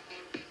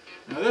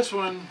 now this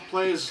one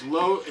plays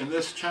low in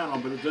this channel,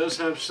 but it does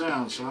have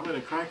sound, so I'm going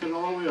to crank it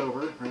all the way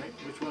over, right?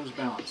 Which one's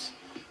balance?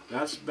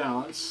 That's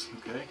balance.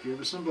 Okay, give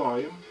it some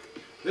volume.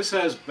 This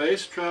has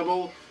bass,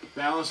 treble,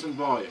 balance, and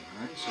volume,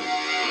 right? So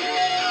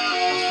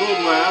that's full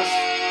blast.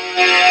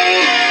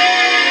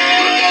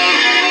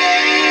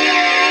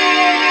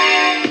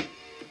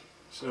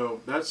 So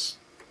that's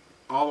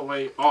all the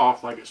way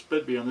off, like it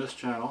should be on this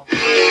channel.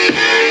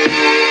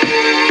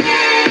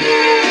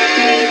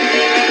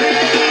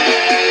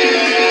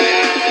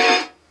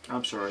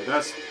 I'm sorry,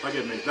 that's,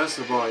 forgive me, that's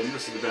the volume,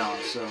 this is the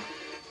balance. So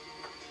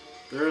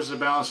there is a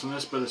balance on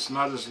this, but it's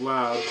not as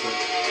loud. But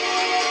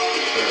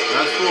there,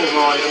 that's full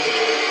volume.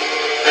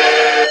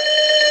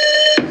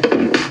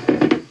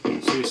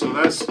 See, so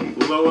that's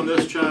low on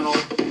this channel.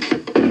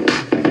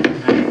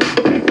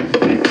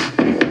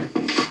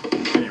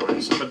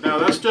 Anyway, so, but now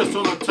that's just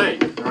on the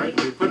tape, right?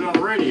 If we put it on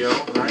the radio,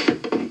 right?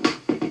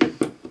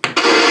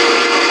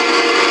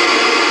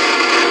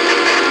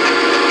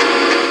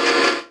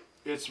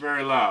 It's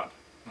very loud.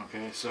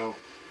 Okay, so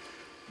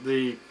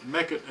the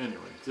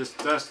anyway,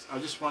 that's I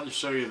just wanted to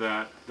show you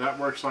that. That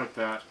works like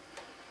that.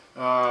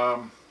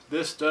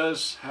 This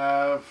does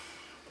have,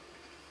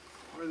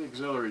 where are the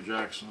auxiliary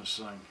jacks on this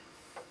thing?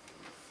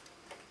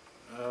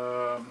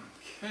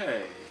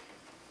 Okay.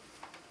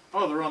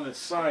 Oh, they're on this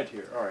side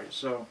here. Alright,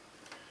 so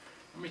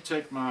let me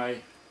take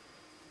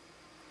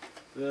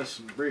this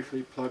and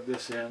briefly plug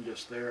this in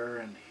just there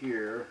and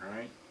here,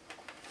 right?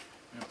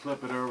 And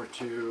flip it over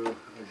to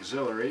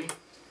auxiliary.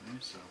 Okay,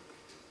 so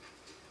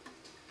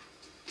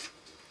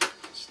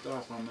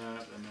stop on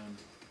that and then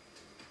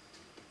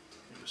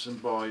give it some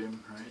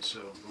volume, right?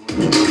 So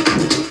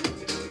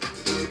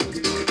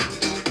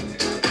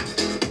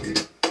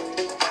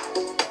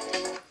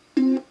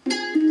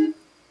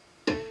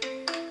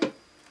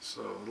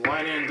the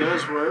line in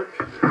does work,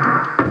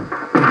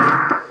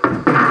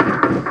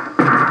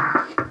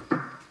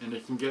 and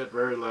it can get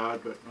very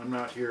loud, but I'm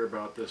not here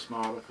about this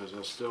model because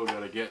I still got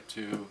to get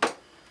to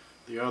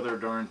the other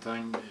darn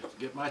thing.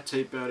 Get my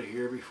tape out of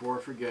here before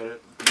I forget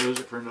it. Lose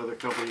it for another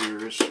couple of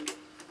years.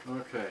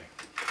 Okay,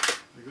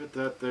 I got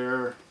that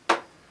there.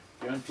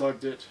 You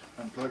unplugged it.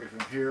 Unplug it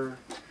from here.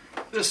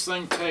 This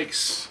thing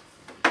takes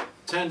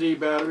 10D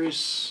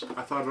batteries.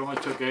 I thought it only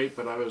took 8,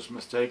 but I was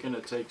mistaken.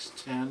 It takes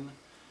 10.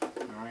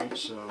 Alright,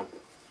 so,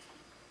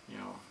 you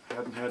know,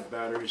 hadn't had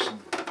batteries in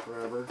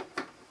forever.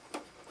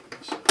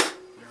 So,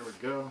 there we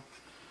go.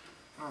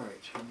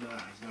 Alright, and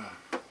the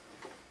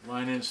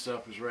line in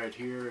stuff is right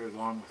here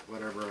along with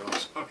whatever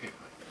else. Okay,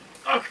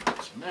 fine. Okay,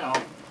 so now,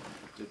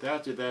 did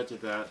that.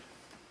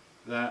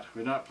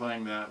 We're not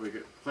playing that. We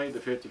played the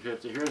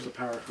 5050. Here's the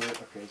power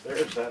clip. Okay,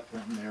 there's that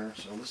thing there.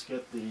 So let's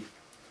get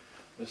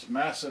this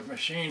massive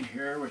machine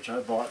here, which I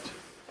bought.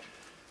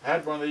 I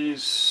had one of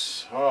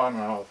these, oh, I don't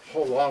know, a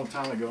whole long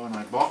time ago, and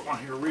I bought one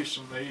here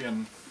recently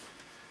and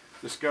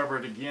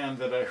discovered again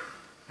that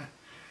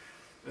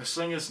this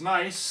thing is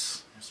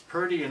nice, it's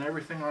pretty and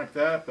everything like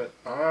that, but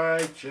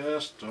I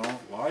just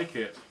don't like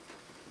it.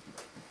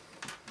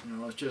 You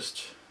know, it's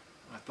just,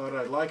 I thought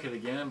I'd like it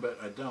again, but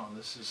I don't.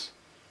 This is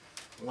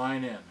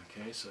line in,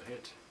 okay, so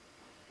hit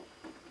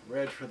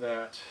red for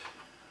that,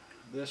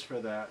 this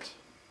for that.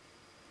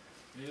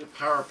 Need a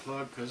power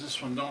plug because this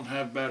one don't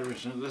have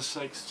batteries in it. This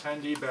takes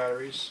 10D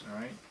batteries,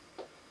 alright.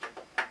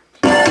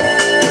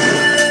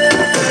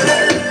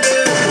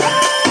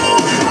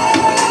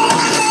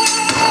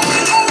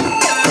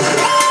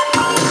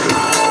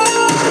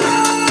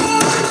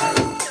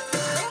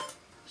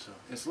 So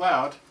it's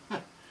loud.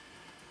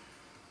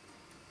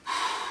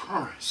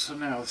 Alright, so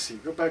now let's see,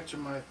 go back to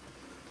my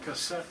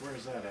cassette.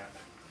 Where's that at?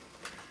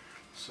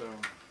 So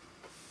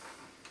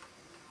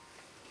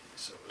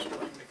it was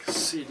playing the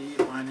CD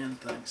line in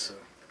thing, so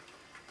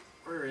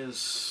where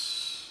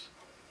is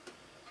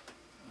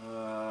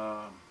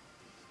oh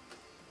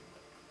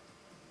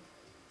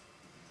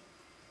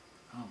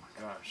my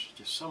gosh,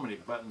 just so many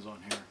buttons on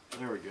here.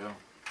 There we go.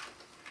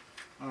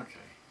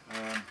 Okay.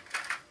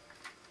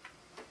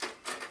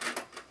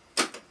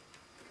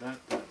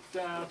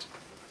 That.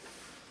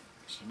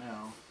 So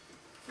now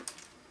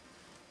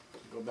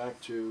go back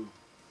to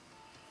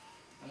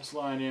that's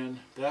line in,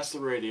 that's the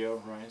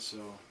radio, right? So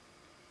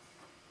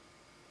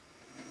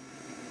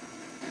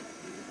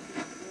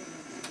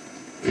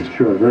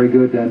sure, very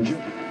good.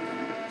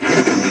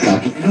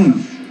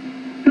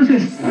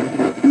 Entonces,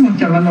 estuvimos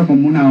charlando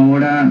como una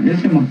hora. Él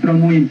se mostró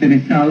muy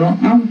interesado,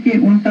 aunque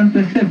un tanto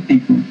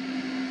escéptico.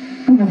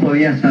 ¿Cómo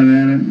podía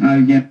saber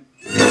alguien?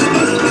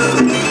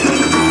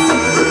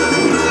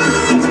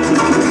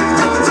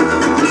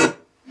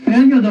 En el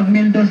año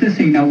 2012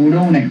 se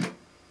inauguró una escuela.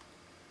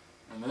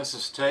 And this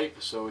is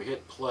tape, so we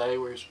hit play.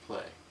 Where's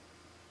play?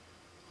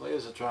 Play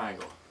is a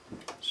triangle.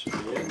 Should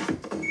be it.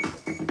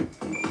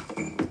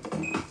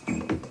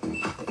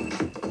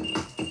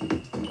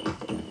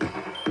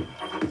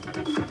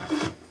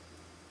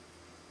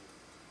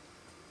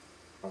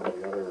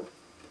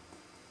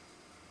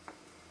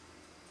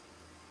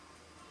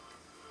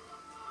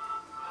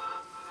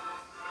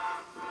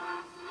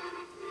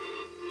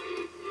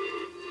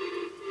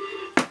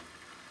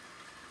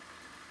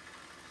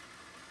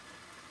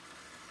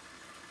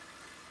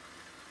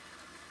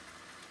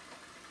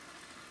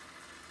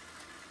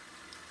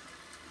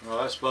 Well,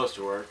 that's supposed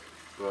to work,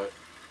 but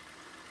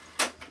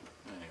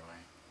anyway.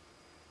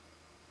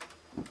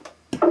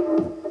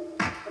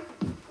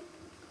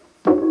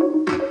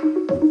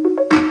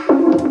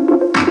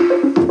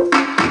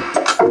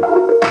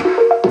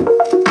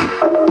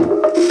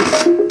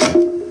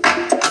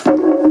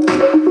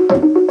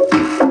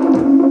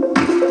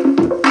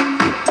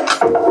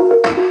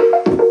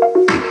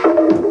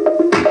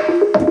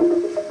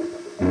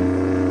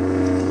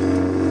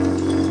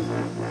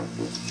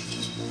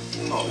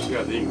 Oh, it's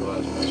got the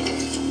equalizers.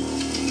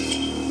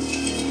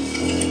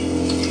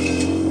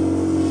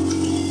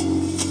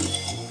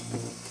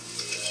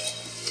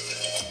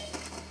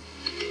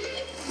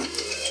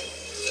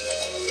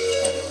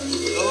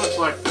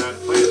 Like that,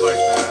 plays like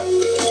that.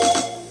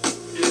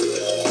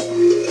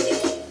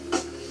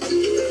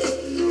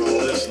 All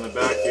this in the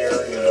back here,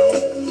 you know.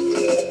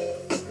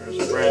 There's a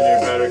brand new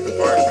battery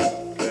compartment,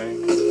 okay.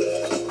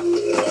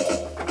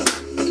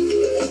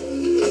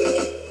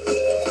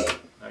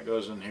 That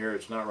goes in here,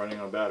 it's not running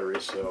on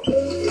batteries, so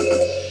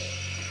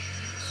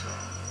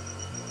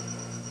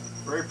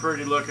very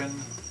pretty looking.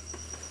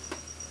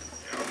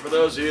 You know, for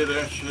those of you that are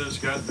interested, it's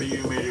got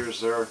VU meters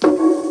there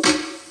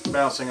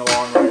bouncing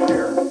along right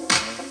here.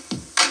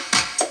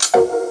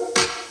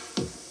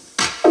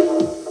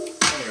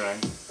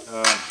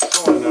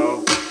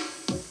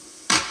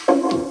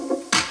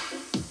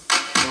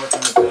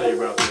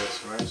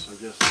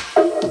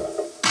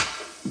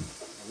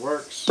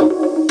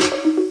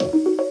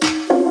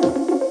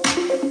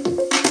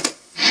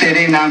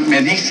 Serena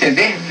me dice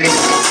desde...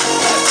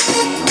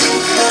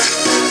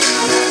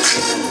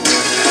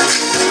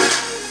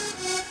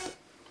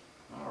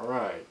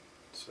 Alright,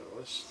 so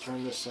let's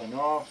turn this thing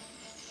off.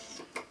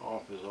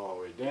 Off is all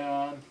the way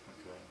down.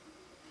 Okay.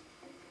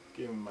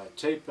 Give me my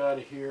tape out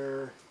of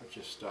here. Which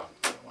is stop.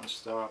 That one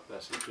stop,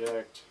 that's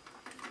eject.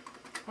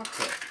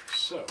 Okay,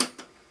 so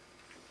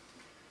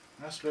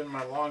that's been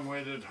my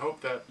long-awaited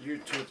hope that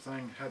YouTube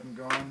thing hadn't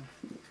gone.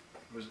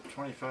 Was it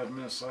 25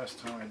 minutes last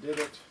time I did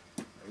it?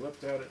 I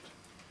looked at it.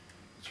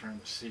 Turn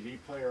the CD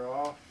player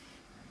off.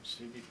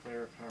 CD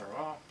player power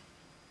off.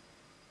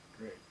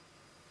 Great.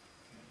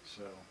 Okay,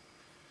 so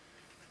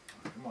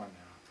come on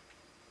now.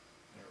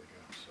 There we go.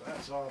 So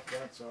that's off.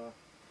 That's off.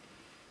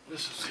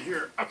 This is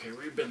here. Okay,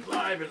 we've been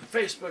live in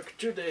Facebook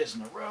 2 days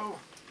in a row.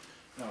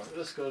 Now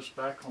this goes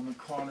back on the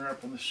corner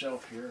up on the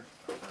shelf here.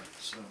 Alright,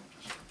 so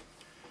just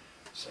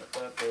set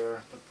that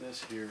there, put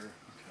this here.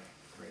 Okay,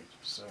 great.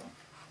 So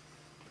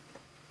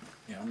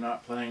yeah, I'm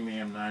not playing the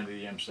M90,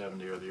 the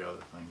M70 or the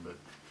other thing, but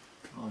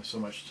only so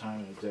much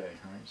time in a day,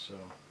 right? So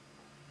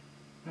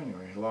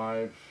anyway,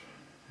 live,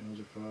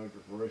 Elzerfug,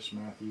 Royce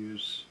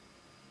Matthews,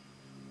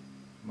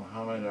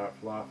 Muhammad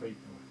Flafi,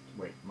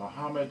 wait,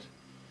 Muhammad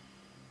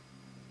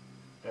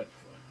at,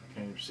 I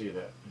can't even see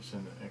that. It's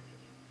in the, anyway,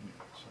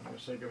 so I'm going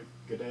to say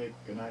good day,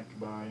 good night,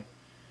 goodbye.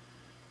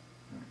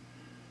 Right.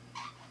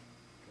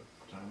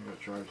 Time to go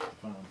charge the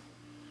phone.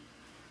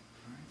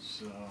 Alright,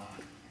 so,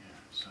 yeah,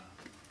 so,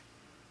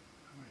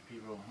 how many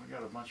people, we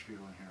got a bunch of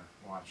people in here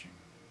watching.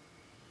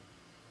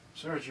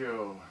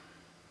 Sergio,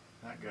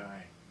 that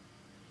guy,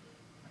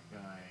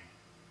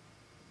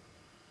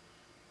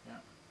 yeah,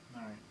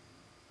 alright,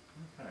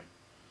 okay.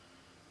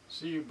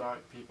 See you, bye,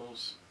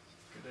 peoples.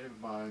 Good day,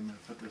 bye. I'm going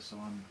to put this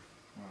on,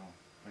 well,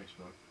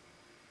 Facebook.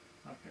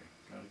 Okay,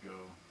 gotta go.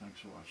 Thanks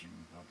for watching.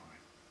 Bye-bye.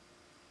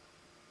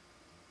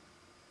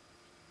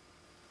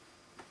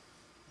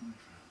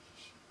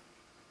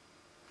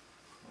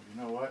 Well, you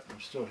know what?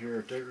 I'm still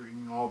here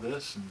digging all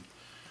this, and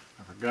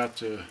I forgot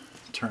to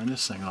turn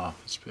this thing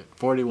off. It's been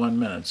 41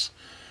 minutes.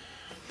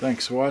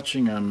 Thanks for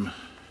watching. I'm,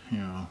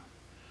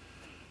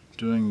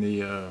 doing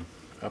the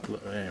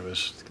upload.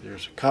 Anyways,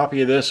 there's a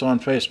copy of this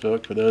on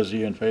Facebook for those of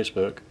you on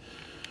Facebook.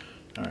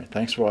 All right,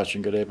 thanks for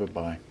watching. Good day.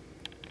 Bye-bye.